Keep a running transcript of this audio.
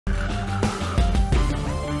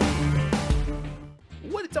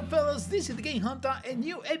What's up, fellas? This is Thegamehuntah, a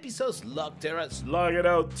new episode Slugterra Slug it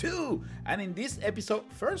out 2. And in this episode,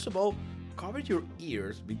 first of all, cover your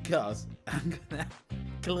ears because I'm gonna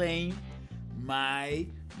claim my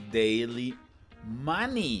daily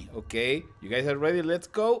money. Okay, you guys are ready? Let's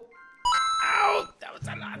go. Ow, that was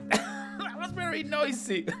a lot. That was very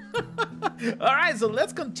noisy. All right, so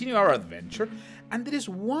let's continue our adventure. And there is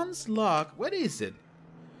one slug. Where is it?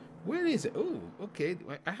 Where is it? Oh, okay.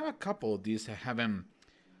 I have a couple of these I haven't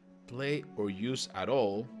played or used at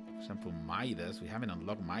all. For example, Midas. We haven't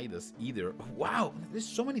unlocked Midas either. Wow, there's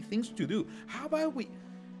so many things to do. How about we...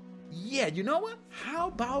 Yeah, you know what? How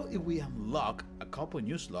about if we unlock a couple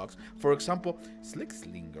new slugs? For example,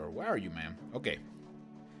 Slicksilver. Where are you, man? Okay.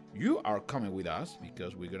 You are coming with us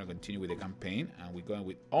because we're going to continue with the campaign. And we're going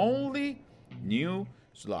with only new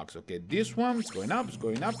slugs. Okay, this one is going up, it's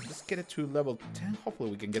going up. Let's get it to level 10.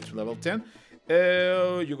 Hopefully we can get to level 10.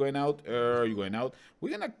 You're going out, you're going out.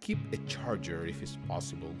 We're gonna keep a charger if it's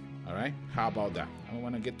possible. All right, how about that? I don't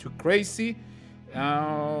want to get too crazy.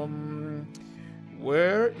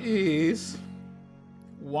 Where is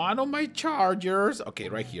one of my chargers? Okay,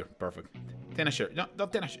 right here. Perfect. Thresher. No,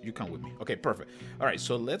 not Thresher. You come with me. Okay, perfect. All right,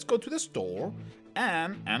 so let's go to the store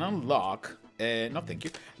and unlock. No, thank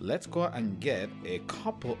you. Let's go and get a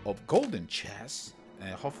couple of golden chests.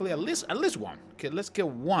 Hopefully, at least one. Okay, let's get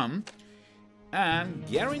one and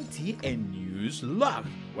guarantee a new slug.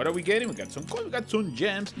 What are we getting? We got some coins. We got some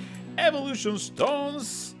gems, evolution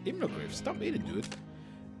stones, hypnogriffs. Stop eating, dude.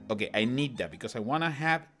 Okay, I need that because I want to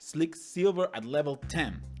have Slicksilver at level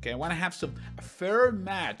 10. Okay, I want to have a fair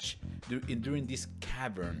match during this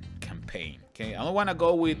cavern campaign. Okay, I don't want to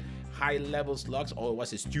go with high level slugs,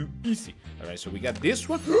 otherwise it's too easy. All right, so we got this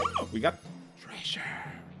one. We got treasure.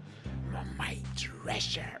 My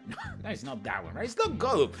treasure. No, it's not that one, right? It's not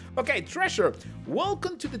gold. Okay, treasure.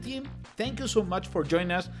 Welcome to the team. Thank you so much for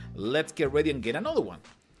joining us. Let's get ready and get another one.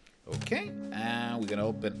 Okay, and we're gonna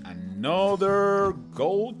open another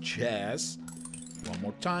gold chest. One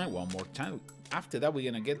more time, one more time. After that, we're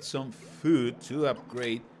gonna get some food to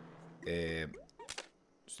upgrade.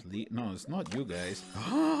 No, it's not you guys.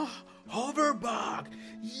 Hoverbug!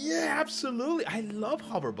 Yeah, absolutely. I love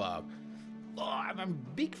Hoverbug. Oh, I'm a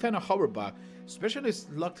big fan of Hoverbug, especially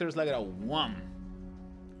Slugterra Slug 1.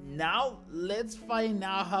 Now, let's find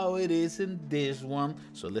out how it is in this one.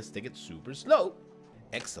 So let's take it super slow.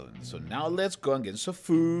 Excellent. So now let's go and get some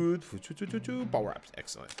food. Power-ups.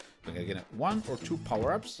 Excellent. We're gonna get 1 or 2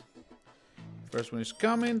 power-ups. First one is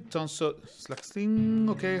coming. Tons of Slugsling.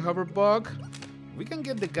 Okay, Hoverbug. We can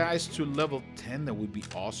get the guys to level 10. That would be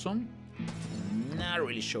awesome. Not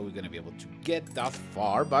really sure we're gonna be able to get that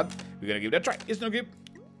far, but we're gonna give it a try. It's no good.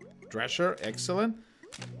 Thresher. Excellent.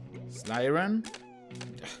 Sliren.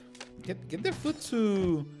 Get the food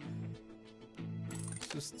to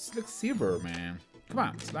Slicksilver, man. Come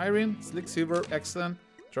on, Sliren, Slicksilver, excellent.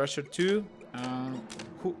 Thresher 2.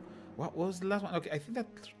 What was the last one? Okay, I think that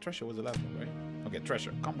Thresher was the last one, right? Okay,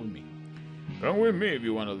 Thresher, come with me. Come with me if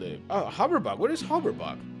you want to live. Oh, Hoverbug. Where is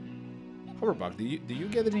Hoverbug? Hoverbug, do you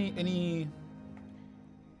get any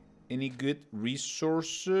good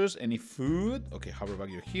resources? Any food? Okay, Hoverbug,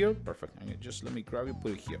 you're here. Perfect. Okay, just let me grab you,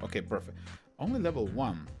 put it here. Okay, perfect. Only level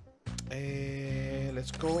 1.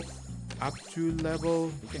 Let's go up to level.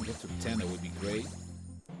 We can get to 10. That would be great.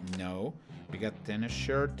 No, we got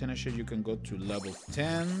Thresher. Thresher, you can go to level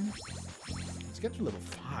 10. Let's get to level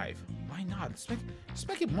 5. Why not? Let's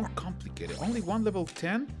make it more complicated. Only one level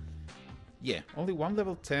 10. Yeah, only one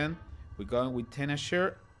level 10. We're going with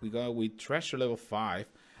Thresher. We go with Thresher level 5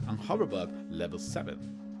 and Hoverbug level 7.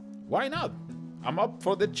 Why not? I'm up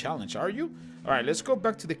for the challenge. Are you? All right, let's go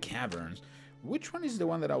back to the caverns. Which one is the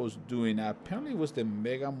one that I was doing? Apparently it was the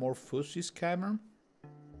Megamorphosis cavern.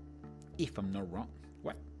 If I'm not wrong.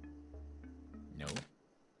 What? No.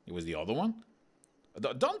 It was the other one?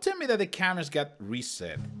 Don't tell me that the cameras got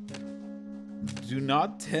reset. Do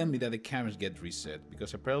not tell me that the cameras get reset.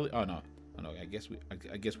 Because apparently... Oh, no. Oh, no. I guess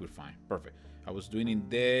we're fine. Perfect. I was doing in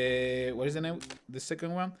the... What is the name? The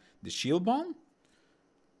second one? The shield bomb?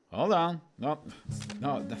 Hold on. No,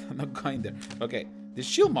 I'm not going there. Okay. The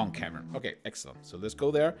shield bomb cavern. Okay, excellent. So let's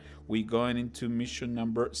go there. We're going into mission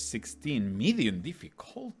number 16. Medium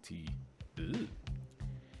difficulty. Ugh.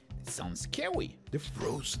 It sounds scary. The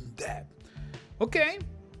frozen depth. Okay.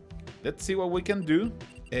 Let's see what we can do.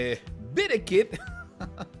 Beat a kid.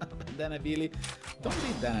 Then Billy. Don't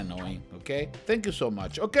be that annoying, okay? Thank you so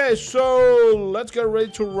much. Okay, so let's get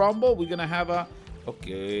ready to rumble. We're gonna have a...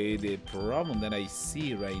 Okay, the problem that I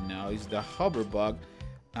see right now is the Hoverbug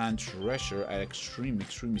and Thresher are extremely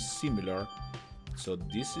similar. So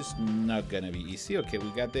this is not gonna be easy. Okay, we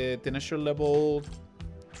got the Thresher level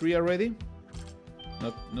tree already.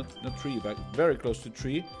 Not tree, but very close to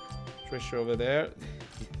tree. Treasure over there.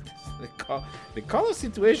 The color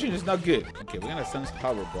situation is not good. Okay, we're gonna send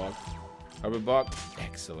Hoverbug. Hoverbug,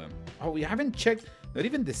 excellent. Oh, we haven't checked not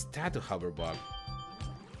even the stat of Hoverbug.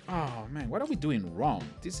 Oh man, what are we doing wrong?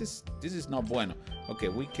 This is not bueno. Okay,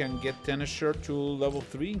 we can get Thresher to level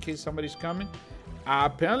 3 in case somebody's coming.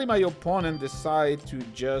 Apparently my opponent decided to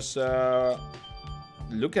just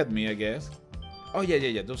look at me, I guess. Oh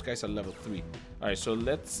yeah, those guys are level 3. Alright, so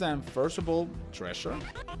let's send first of all Thresher.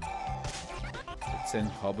 Let's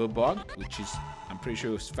send Hoverbug, which is, I'm pretty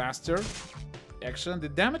sure is faster. Excellent. The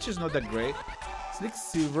damage is not that great.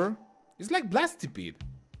 Slicksilver. It's like Blastipede.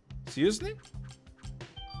 Seriously?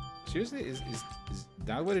 Seriously? Is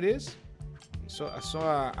that what it is? So I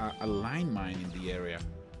saw a line mine in the area.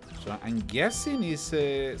 So I'm guessing it's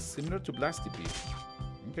similar to Blastipede.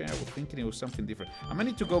 Okay, I was thinking it was something different. I might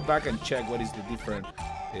need to go back and check what is the different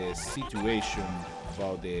situation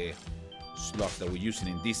about the slugs that we're using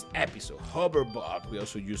in this episode. Hoverbug. We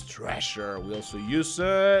also use Thresher. We also use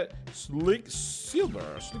Slicksilver.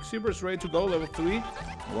 Slicksilver is ready to go, level 3.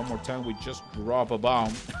 And one more time, we just drop a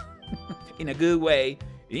bomb. In a good way.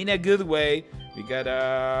 In a good way. We got,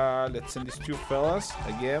 let's send these two fellas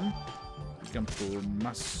again. We can pull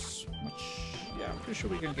much. Yeah, I'm pretty sure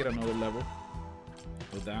we can get another level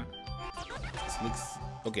with that.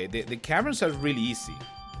 Okay, the caverns are really easy.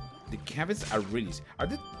 The caverns are really easy. Are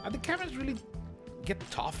the caverns really get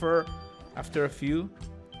tougher after a few?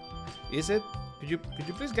 Is it? Could you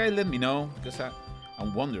please, guys, let me know, because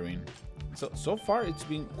I'm wondering. So far it's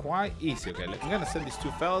been quite easy. Okay, I'm gonna send these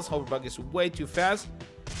two fellas. Hoverbug is way too fast.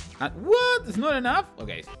 And what? It's not enough?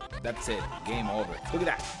 Okay, that's it. Game over. Look at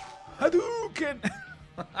that. Hadouken!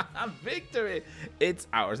 Victory! It's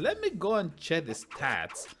ours. Let me go and check the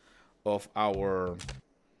stats of our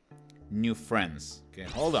new friends. Okay,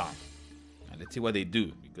 hold on. And let's see what they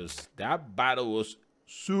do, because that battle was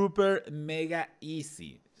super mega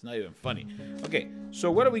easy. It's not even funny. Okay,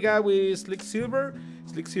 so what do we got with Slicksilver?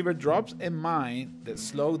 Slicksilver drops a mine that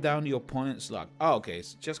slows down the opponent's slug. Oh, okay,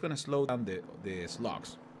 it's just gonna slow down the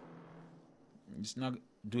slugs. It's not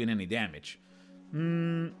doing any damage.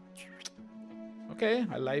 Okay,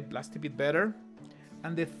 I like Blastipede better.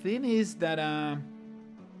 And the thing is that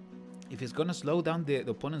if it's gonna slow down the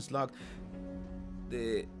opponent's slug,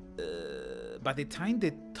 by the time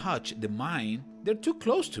they touch the mine, they're too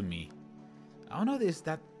close to me. I don't know if it's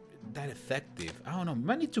that effective. I don't know.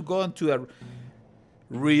 Might need to go into a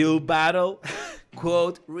real battle,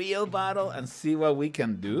 quote, real battle, and see what we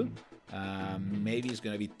can do. Maybe it's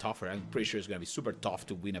gonna be tougher. I'm pretty sure it's gonna be super tough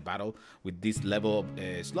to win a battle with this level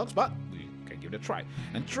of slugs, but we can give it a try.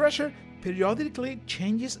 And Thresher periodically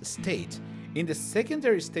changes state. In the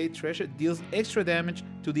secondary state, Thresher deals extra damage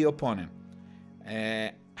to the opponent.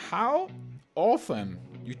 How often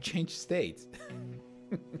you change state?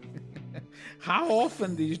 How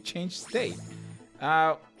often do you change state?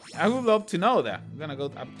 I would love to know that. I'm gonna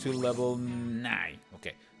go up to level 9.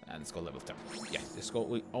 Okay, let's go level 10. Yeah, let's go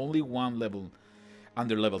with only one level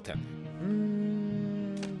under level 10.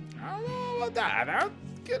 I don't know about that. I'm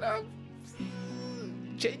gonna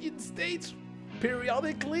changing states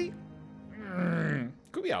periodically.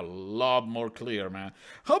 Could be a lot more clear, man.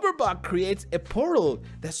 Hoverbug creates a portal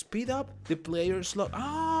that speed up the player's slug.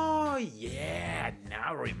 Oh yeah,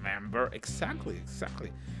 now remember. Exactly.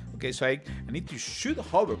 Okay, so I need to shoot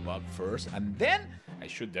Hoverbug first, and then I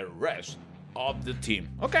shoot the rest of the team.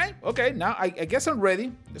 Okay, now I guess I'm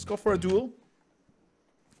ready. Let's go for a duel.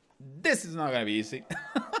 This is not gonna be easy.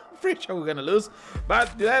 Pretty sure we're gonna lose,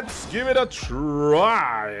 but let's give it a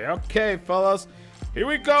try. Okay, fellas, here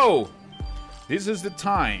we go. This is the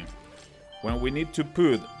time when we need to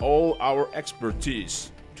put all our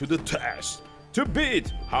expertise to the test to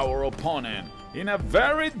beat our opponent in a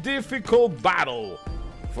very difficult battle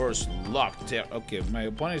for Slugterra. Okay, my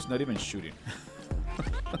opponent is not even shooting.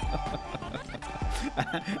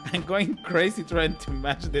 I'm going crazy trying to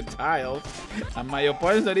match the tiles, and my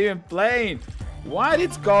opponent's not even playing. What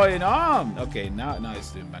is going on? Okay, now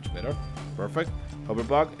it's doing much better. Perfect.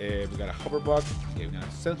 Hoverbug, we got a Hoverbug. Okay, we're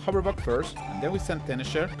gonna send Hoverbug first, and then we send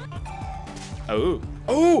Thresher. Oh,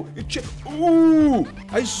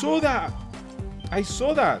 I saw that.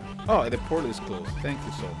 Oh, the portal is closed. Thank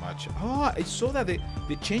you so much. Oh, I saw that they're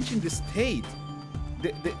changing the state.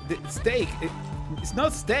 The stake. It's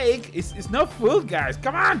not steak. It's not food, guys.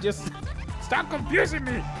 Come on, just stop confusing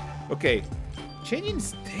me. Okay, changing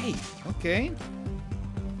state. Okay.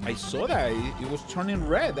 I saw that it was turning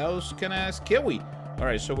red. That was kind of scary. All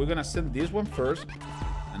right, so we're gonna send this one first,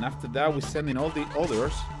 and after that we're sending all the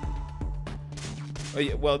others. Oh,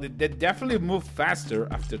 yeah, well, they definitely move faster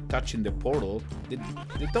after touching the portal. They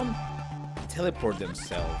don't teleport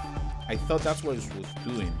themselves. I thought that's what it was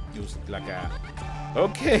doing. It was like a...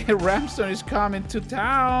 Okay, Ramstone is coming to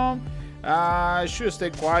town. I should stay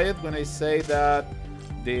quiet when I say that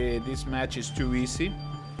this match is too easy.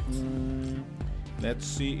 Let's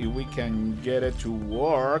see if we can get it to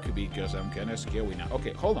work, because I'm kind of scared we now.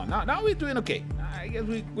 Okay, hold on. Now we're doing okay. I guess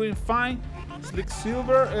we're doing fine.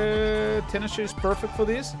 Slicksilver, Thresher is perfect for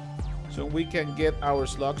this. So we can get our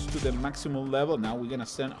slugs to the maximum level. Now we're gonna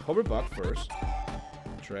send Hoverbug first.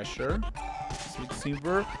 Thresher,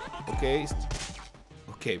 Slicksilver. Okay.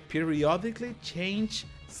 Okay, periodically change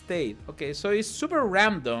state. Okay, so it's super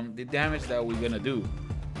random the damage that we're gonna do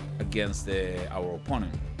against our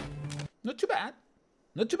opponent. Not too bad.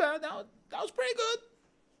 Not too bad. That was pretty good.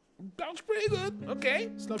 That was pretty good. Okay,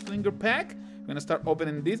 Sluglinger pack. I'm gonna start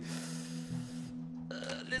opening this.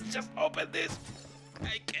 Let's just open this.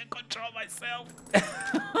 I can't control myself.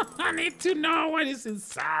 I need to know what is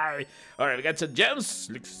inside. All right, we got some gems.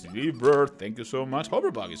 Slicksilver, thank you so much.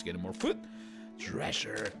 Hoverbug is getting more food.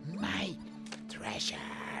 Thresher, my treasure.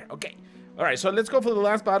 Okay. All right, so let's go for the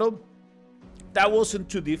last battle. That wasn't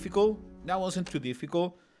too difficult.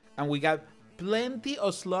 And we got plenty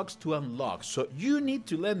of slugs to unlock. So you need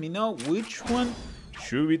to let me know which one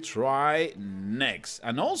should we try next.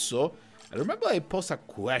 And also, I remember I posed a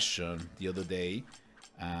question the other day.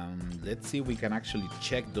 Let's see if we can actually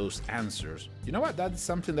check those answers. You know what? That's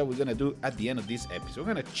something that we're going to do at the end of this episode.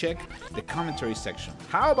 We're going to check the commentary section.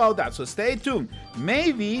 How about that? So stay tuned.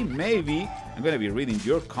 Maybe I'm going to be reading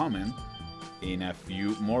your comment in a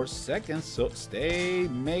few more seconds. So stay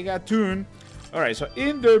mega tuned. All right, so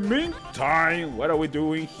in the meantime, what are we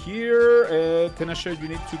doing here? Thresher, you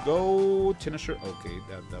need to go. Thresher, okay,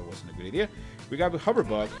 that wasn't a good idea. We got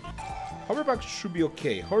Hoverbug. Hoverbug should be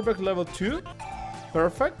okay. Hoverbug level 2,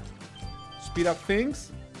 perfect. Speed up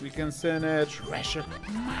things. We can send a Thresher.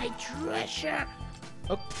 My treasure.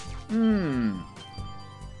 Okay.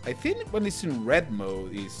 I think when it's in red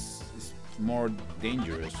mode, is more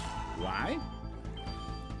dangerous, right?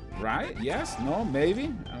 Right? Yes? No?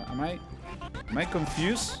 Maybe? Am I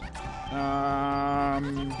confused?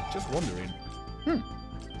 Just wondering.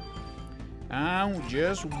 I'm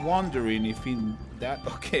just wondering if in that...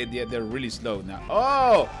 Okay, they're really slow now.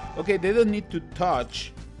 Oh! Okay, they don't need to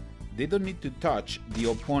touch... They don't need to touch the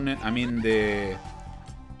opponent. I mean,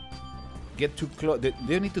 get too close. They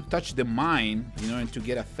don't need to touch the mine in order to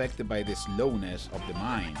get affected by the slowness of the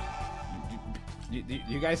mine.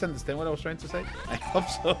 You guys understand what I was trying to say? I hope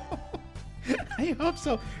so. I hope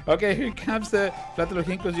so. Okay, here comes the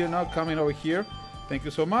Flatterhinkos. You're not coming over here. Thank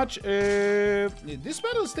you so much. This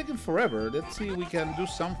battle is taking forever. Let's see if we can do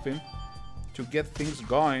something to get things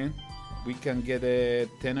going. We can get a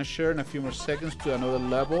Thresher in a few more seconds to another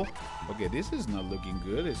level. Okay, this is not looking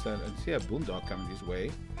good. I see a Boondock coming this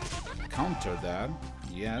way. Counter that.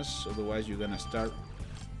 Yes, otherwise you're gonna start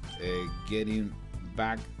getting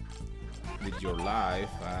back with your life,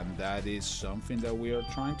 and that is something that we are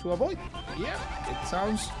trying to avoid. Yeah, it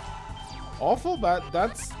sounds awful, but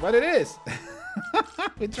that's what it is.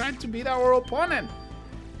 We're trying to beat our opponent.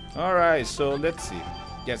 All right, so let's see.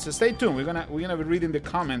 Yeah, so stay tuned. We're gonna be reading the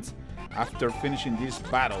comments after finishing this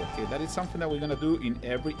battle. Okay, that is something that we're gonna do in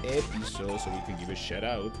every episode, so we can give a shout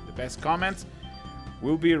out. The best comments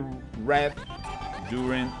will be read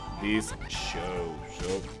during this show.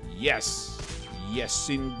 So yes. Yes,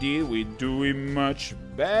 indeed, we're doing much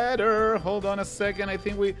better. Hold on a second. I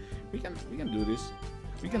think we can do this.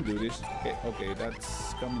 We can do this. Okay,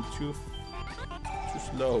 that's coming too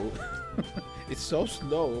slow. It's so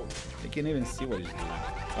slow. I can't even see what it's doing.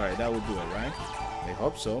 All right, that will do it, right? I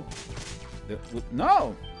hope so.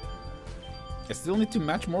 No. I still need to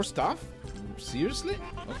match more stuff. Seriously?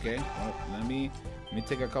 Okay. Well, let me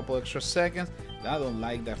take a couple extra seconds. I don't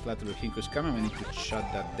like that Flatterhinkos coming. I need to shut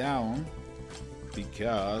that down.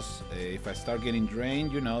 Because if I start getting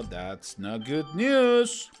drained, you know, that's not good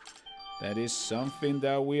news. That is something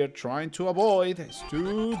that we are trying to avoid. It's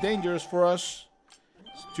too dangerous for us.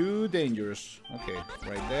 It's too dangerous. Okay,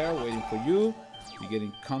 right there, waiting for you. We're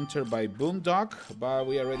getting countered by Boondock, but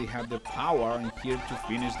we already have the power in here to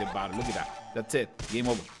finish the battle. Look at that. That's it. Game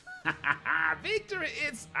over. Victory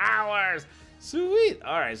is ours. Sweet.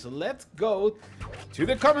 All right, so let's go to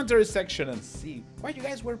the commentary section and see what you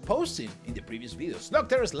guys were posting in the previous videos.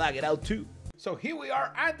 Slugterra Slug it out too. So here we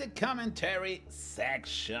are at the commentary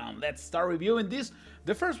section. Let's start reviewing this.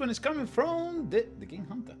 The first one is coming from the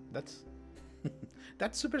Thegamehuntah.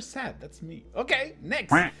 That's super sad. That's me. Okay,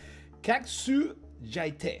 next. Kaksu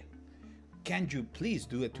Jaite. Can you please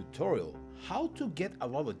do a tutorial how to get a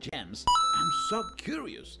lot of gems. I'm so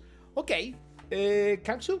curious. Okay,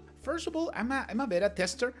 Kaksu, first of all, I'm a beta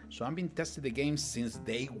tester, so I've been testing the game since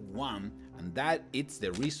day one, and that it's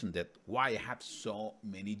the reason that why I have so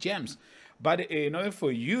many gems. But in order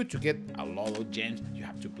for you to get a lot of gems, you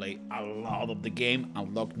have to play a lot of the game,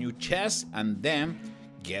 unlock new chests, and then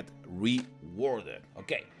get rewarded.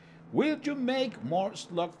 Okay, will you make more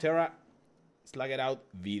Slugterra Slug It Out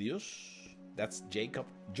videos? That's Jacob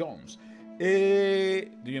Jones. Do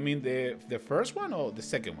you mean the first one or the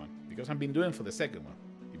second one? Because I've been doing for the second one.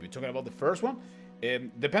 If you're talking about the first one,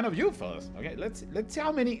 depend on you, fellas. Okay, let's see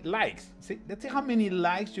how many likes. Let's see how many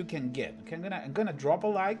likes you can get. Okay, I'm gonna drop a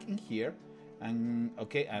like in here, and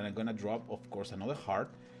okay, and I'm gonna drop, of course, another heart,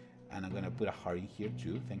 and I'm gonna put a heart in here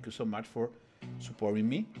too. Thank you so much for supporting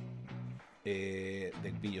me. The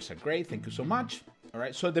videos are great. Thank you so much. All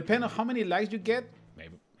right, so depending on how many likes you get,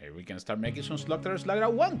 maybe we can start making some Slugterra Slug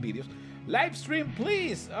Out 1 videos. Live stream,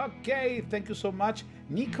 please. Okay, thank you so much,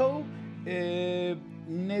 Nico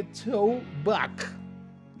Netobak.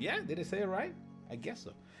 Yeah, did I say it right? I guess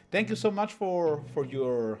so. Thank you so much for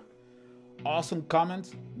your awesome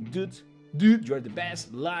comments, dude. You're the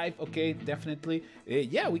best. Live, okay, definitely.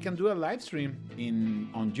 Yeah, we can do a live stream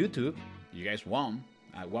on YouTube. You guys want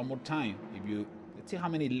one more time? Let's see how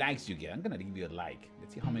many likes you get. I'm gonna give you a like.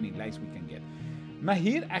 Let's see how many likes we can get.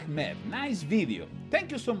 Mahir Ahmed, nice video.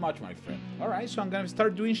 Thank you so much, my friend. All right, so I'm gonna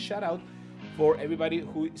start doing shout out for everybody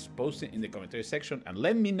who is posting in the commentary section, and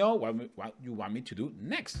let me know what you want me to do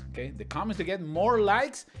next. Okay, the comments to get more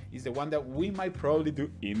likes is the one that we might probably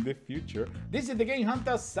do in the future. This is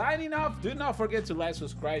Thegamehuntah signing off. Do not forget to like,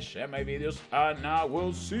 subscribe, share my videos, and I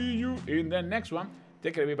will see you in the next one.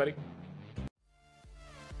 Take care, everybody.